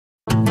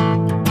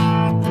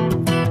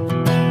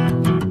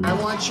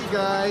want you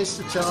guys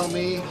to tell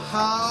me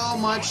how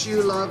much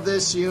you love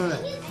this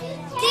unit.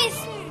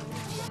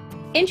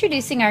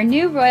 Introducing our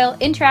new Royal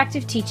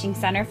Interactive Teaching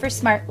Center for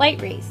Smart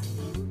LightRaise.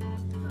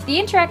 The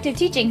Interactive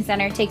Teaching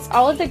Center takes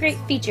all of the great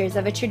features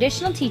of a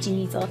traditional teaching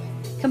easel,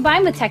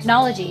 combined with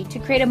technology to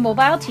create a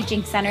mobile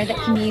teaching center that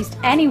can be used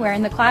anywhere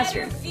in the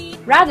classroom,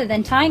 rather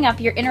than tying up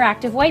your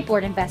interactive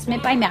whiteboard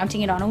investment by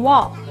mounting it on a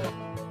wall.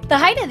 The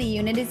height of the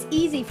unit is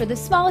easy for the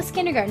smallest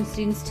kindergarten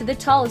students to the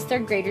tallest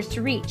third graders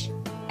to reach,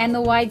 and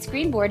the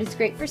widescreen board is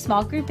great for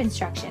small group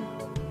instruction.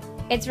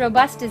 Its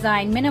robust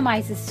design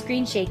minimizes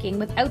screen shaking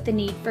without the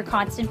need for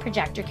constant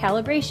projector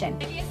calibration.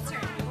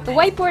 The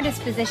whiteboard is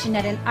positioned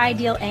at an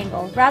ideal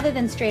angle rather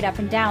than straight up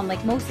and down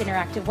like most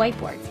interactive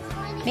whiteboards,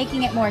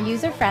 making it more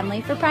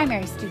user-friendly for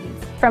primary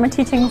students. From a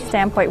teaching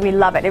standpoint, we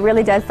love it. It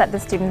really does set the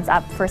students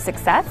up for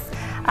success.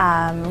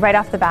 Right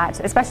off the bat,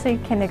 especially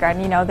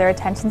kindergarten, you know, their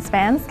attention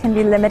spans can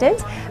be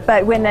limited,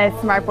 but with the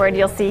smartboard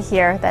you'll see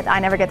here that I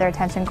never get their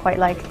attention quite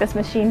like this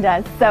machine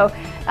does. So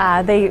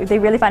they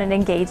really find it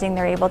engaging.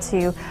 They're able to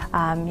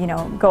you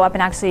know, go up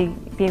and actually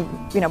be,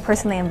 you know,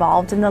 personally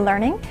involved in the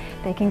learning.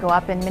 They can go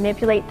up and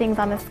manipulate things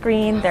on the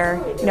screen.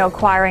 They're, you know,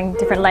 acquiring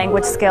different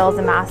language skills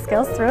and math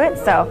skills through it.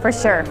 So for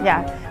sure,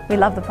 yeah, we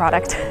love the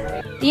product.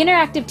 The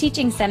Interactive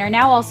Teaching Center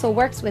now also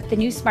works with the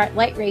new Smart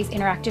LightRaise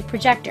Interactive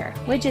Projector,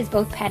 which is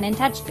both pen and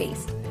touch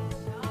based.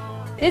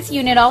 This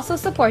unit also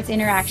supports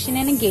interaction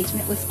and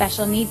engagement with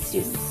special needs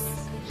students.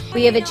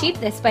 We have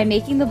achieved this by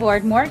making the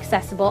board more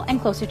accessible and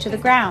closer to the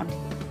ground.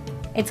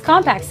 Its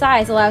compact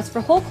size allows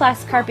for whole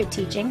class carpet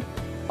teaching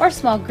or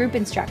small group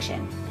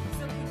instruction.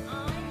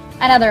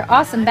 Another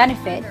awesome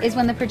benefit is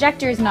when the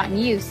projector is not in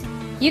use,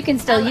 you can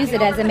still use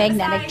it as a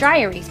magnetic dry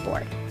erase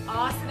board.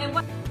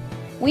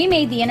 We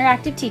made the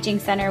Interactive Teaching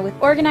Center with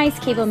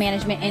organized cable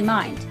management in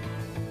mind.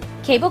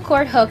 Cable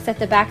cord hooks at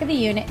the back of the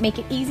unit make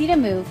it easy to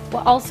move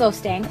while also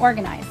staying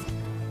organized.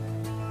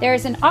 There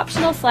is an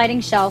optional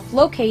sliding shelf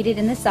located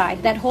in the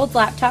side that holds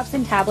laptops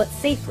and tablets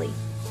safely.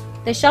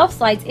 The shelf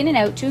slides in and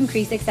out to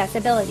increase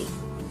accessibility.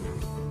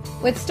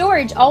 With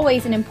storage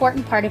always an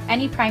important part of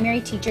any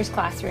primary teacher's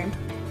classroom,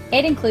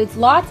 it includes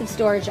lots of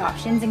storage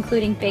options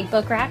including big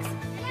book racks,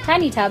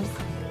 tiny tubs,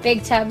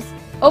 big tubs,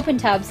 open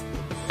tubs,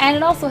 and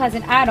it also has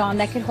an add-on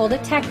that could hold a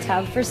tech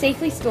tub for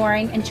safely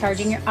storing and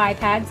charging your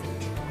iPads,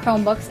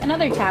 Chromebooks, and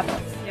other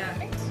tablets.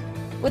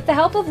 With the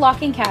help of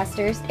locking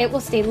casters, it will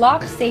stay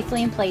locked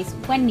safely in place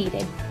when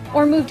needed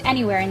or moved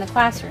anywhere in the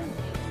classroom.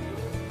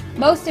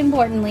 Most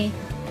importantly,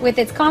 with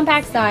its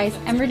compact size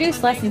and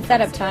reduced lesson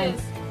setup time,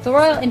 the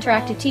Royal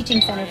Interactive Teaching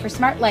Center for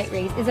Smart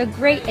LightRaise is a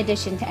great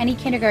addition to any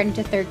kindergarten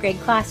to third grade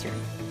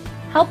classroom,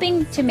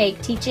 helping to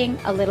make teaching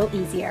a little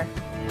easier.